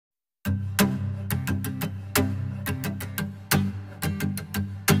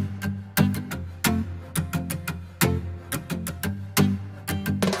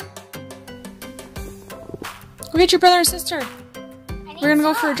Go get your brother and sister. We're gonna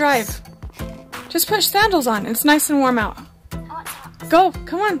go for a drive. Just put sandals on. It's nice and warm out. Go,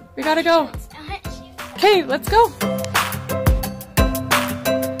 come on. We gotta go. Okay, let's go.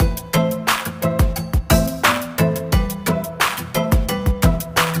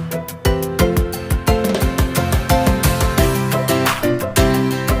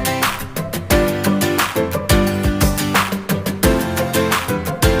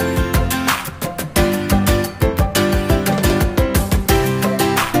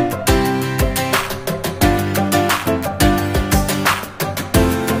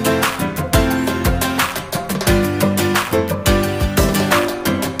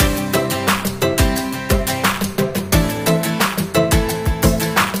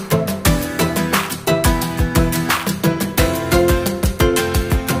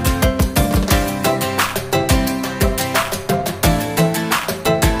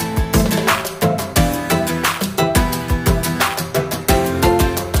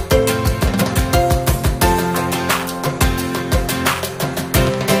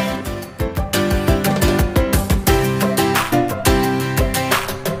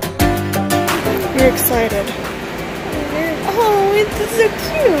 You're excited. Oh, it's so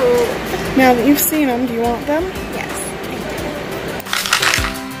cute. Now that you've seen them, do you want them? Yes,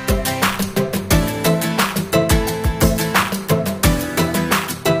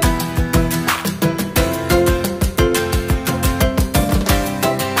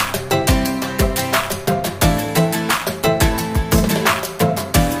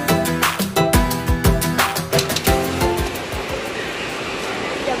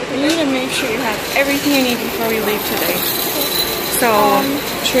 You need to make sure you have everything you need before we leave today. So,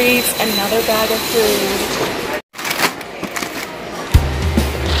 treats, another bag of food.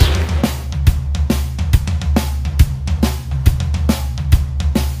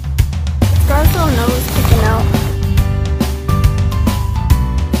 Scar's little nose sticking out.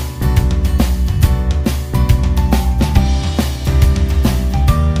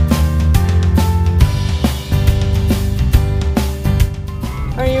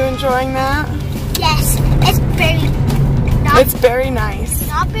 Are you enjoying that? Yes, it's It's very nice.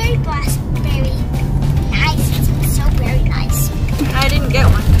 not very blessed, very nice. It's so very nice. I didn't get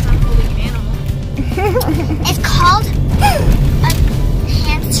one because I'm holding an animal. It's called a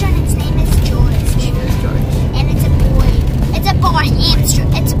hamster and its name is George. And it's a boy. It's a boy hamster.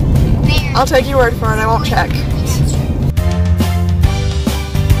 It's very I'll take your word for it, I won't check. hamster.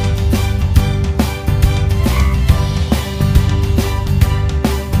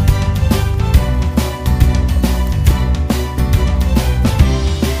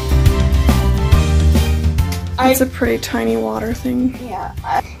 It's a pretty tiny water thing. Yeah.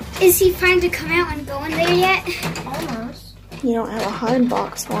 Is he trying to come out and go in there yet? Almost. You don't have a hide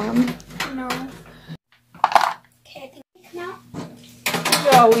box for him. No. Okay, I think he come out.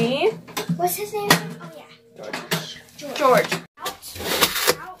 Joey. What's his name? Oh yeah. George. Out.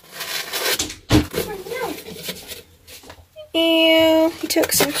 Ew, he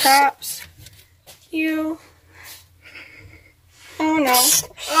took some craps. Ew. Oh no.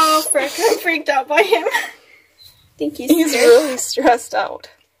 Oh frick, I'm freaked out by him. I think He's really stressed out.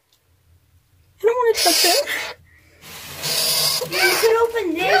 I don't want to touch him. You could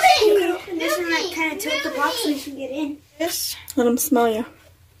open this. You could open this and like kind of tilt the box so you can get in. Yes. Let him smell you.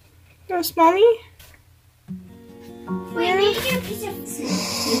 You want to smell me? Wait, maybe get a piece of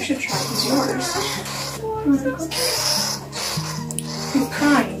You should try. It's yours. He's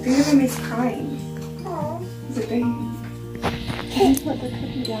crying. Think of him as crying. Oh. He's a baby. Can you put the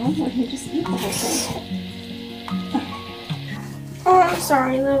cookie down or he just eat the whole thing? Oh, I'm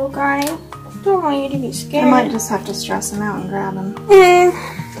sorry, little guy. Don't want you to be scared. I might just have to stress him out and grab him.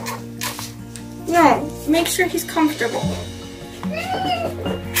 No, make sure he's comfortable.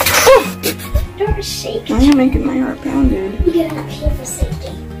 Don't shake. You're making my heart pound, dude. You get him up here for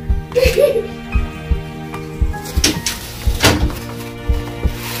safety.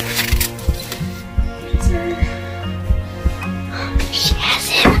 She has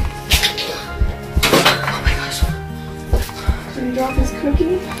him. Oh my gosh. Did he drop his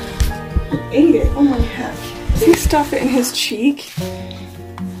cookie? He ate it. Oh my heck. Does he stuff it in his cheek?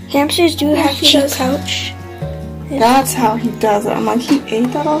 Hamsters do have cheek pouch. That's how he does it. I'm like, he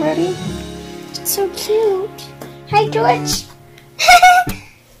ate that already? It's so cute. Hi, George.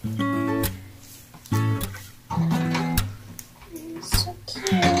 So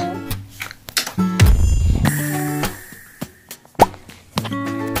cute.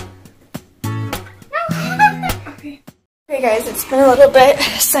 Okay guys, it's been a little bit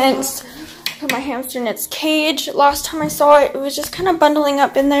since I put my hamster in its cage. Last time I saw it, it was just kind of bundling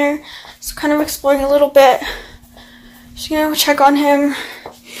up in there. So kind of exploring a little bit. Just gonna check on him.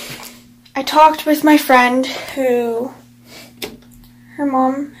 I talked with my friend who, her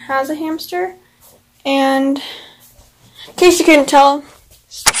mom has a hamster, and in case you couldn't tell,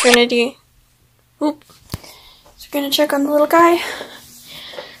 it's Trinity. Oop. So we're gonna check on the little guy.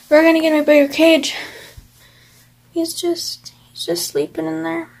 We're gonna get him a bigger cage. He's just sleeping in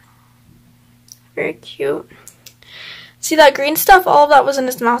there. Very cute. See that green stuff? All of that was in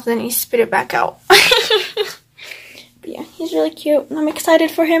his mouth and he spit it back out. But yeah, he's really cute and I'm excited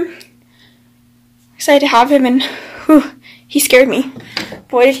for him. Excited to have him, and whew, he scared me.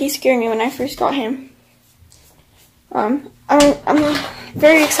 Boy, did he scare me when I first got him. I'm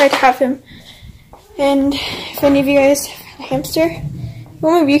very excited to have him. And if any of you guys have a hamster,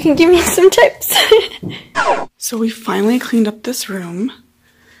 well, maybe you can give me some tips. So we finally cleaned up this room.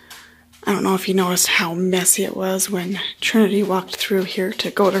 I don't know if you noticed how messy it was when Trinity walked through here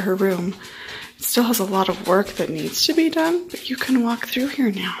to go to her room. It still has a lot of work that needs to be done, but you can walk through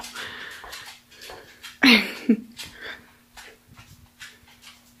here now.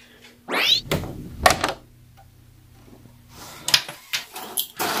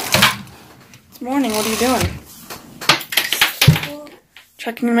 It's morning, what are you doing?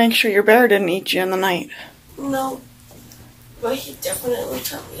 Checking to make sure your bear didn't eat you in the night. No, but he definitely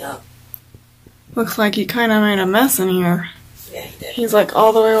cut me up. Looks like he kind of made a mess in here. Yeah, he did. He's like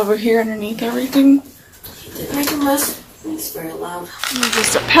all the way over here underneath everything. He did make a mess. He's very loud. We're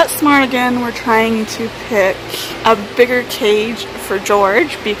just at PetSmart again. We're trying to pick a bigger cage for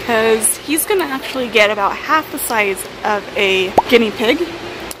George because he's going to actually get about half the size of a guinea pig.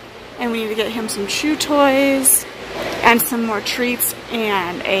 And we need to get him some chew toys and some more treats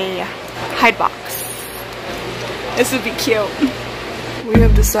and a hide box. This would be cute. We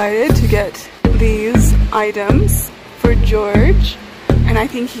have decided to get these items for George, and I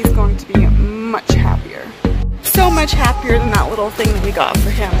think he's going to be much happier. So much happier than that little thing that we got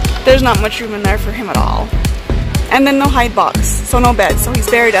for him. There's not much room in there for him at all. And then no hide box, so no bed, so he's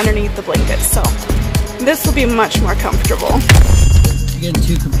buried underneath the blankets. So this will be much more comfortable. You're getting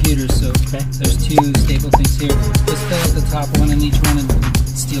 2 computers, so there's 2 stable things here. Just fill out the top one in each one and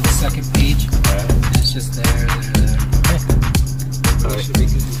steal the second page. And it's just there. Okay. Alright. Should be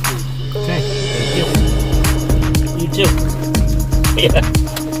good. Okay. Thank you. You too. Yeah.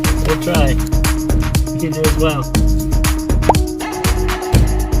 We'll try. You do as well.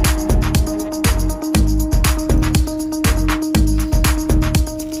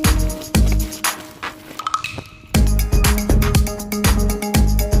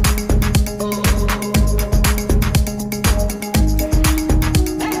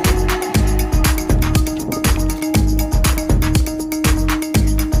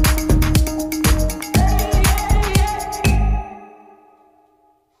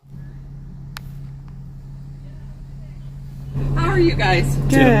 How are you guys?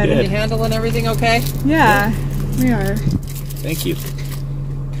 Good. You handling everything okay? Yeah, we are. Thank you.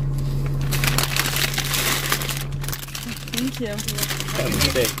 Thank you. Have a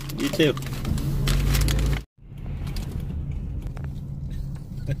good day. You too.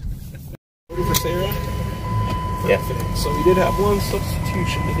 Ready for Sarah? Yeah. So we did have one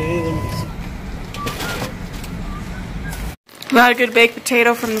substitution today. Let me see. We got a good baked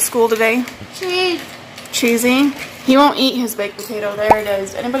potato from the school today. Cheese. Cheesy. He won't eat his baked potato. There it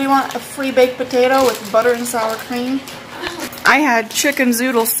is. Anybody want a free baked potato with butter and sour cream? I had chicken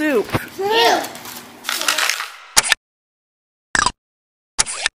zoodle soup. Ew.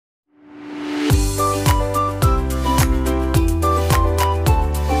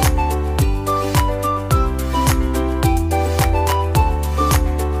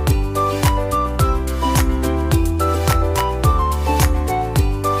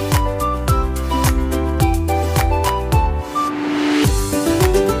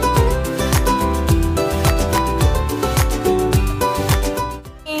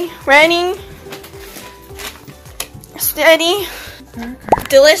 Ready, steady,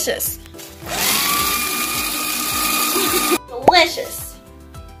 delicious. Delicious.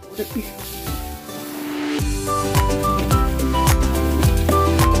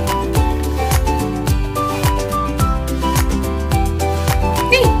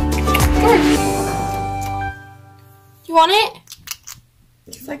 Hey, George. You want it?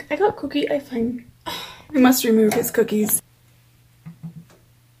 He's like, I got cookie, I find. We must remove his cookies.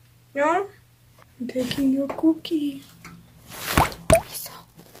 No? I'm taking your cookie.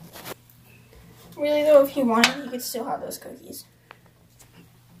 Really though, if you wanted, you could still have those cookies.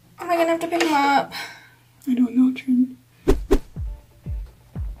 Am I gonna have to pick them up? I don't know, Trin.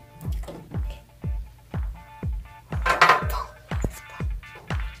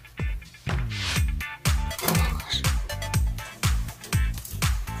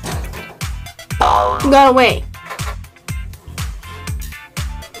 You gotta wait.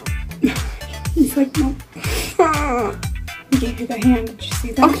 He's like, no. He gave you the hand. Did you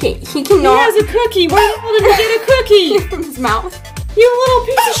see that? Okay, he cannot. He has a cookie. Where the hell did he get a cookie? From his mouth. You little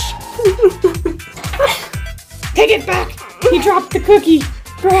piece of Take it back. He dropped the cookie.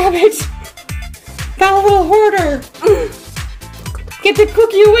 Grab it. That little hoarder. Get the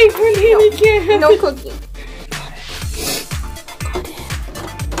cookie away from him. He can't have No it. cookie.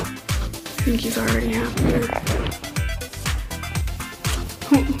 I think he's already happier.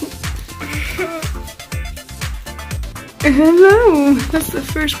 Hello. That's the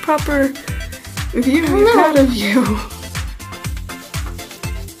first proper view we've had of you.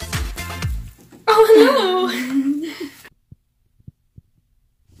 Oh, hello.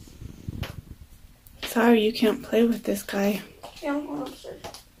 Sorry, you can't play with this guy. Yeah, I'm going upstairs.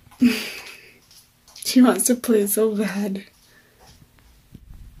 She wants to play so bad.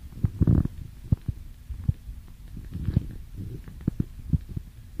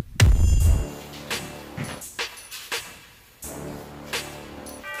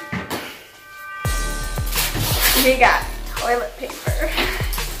 We got toilet paper.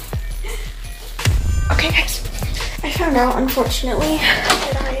 Okay, guys. I found out, unfortunately,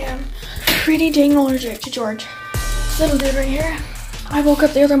 that I am pretty dang allergic to George. This little dude right here. I woke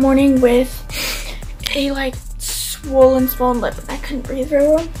up the other morning with a, like, swollen lip. I couldn't breathe very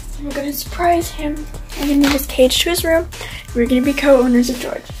well. I'm gonna surprise him. I'm gonna move his cage to his room. We're gonna be co-owners of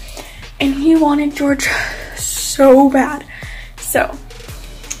George. And he wanted George so bad. So,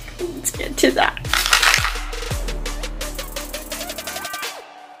 let's get to that.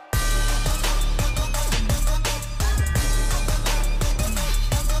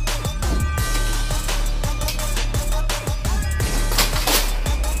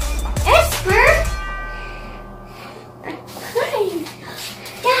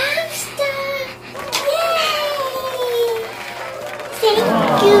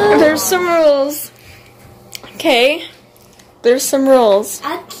 There's some rules. Okay. There's some rules.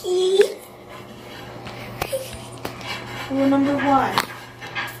 Okay. Rule number 1.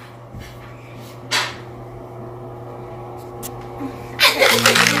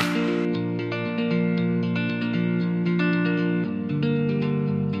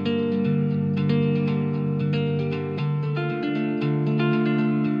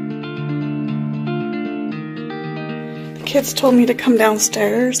 Kids told me to come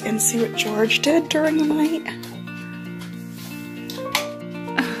downstairs and see what George did during the night.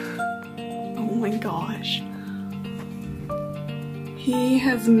 Oh my gosh. He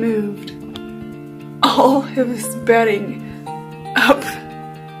has moved all of his bedding up.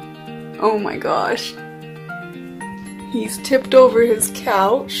 Oh my gosh. He's tipped over his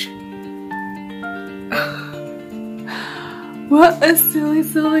couch. What a silly,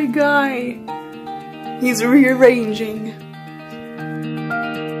 silly guy. He's rearranging.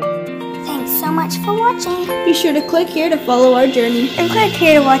 Thanks so much for watching. Be sure to click here to follow our journey. And click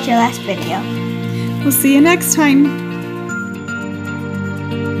here to watch our last video. We'll see you next time.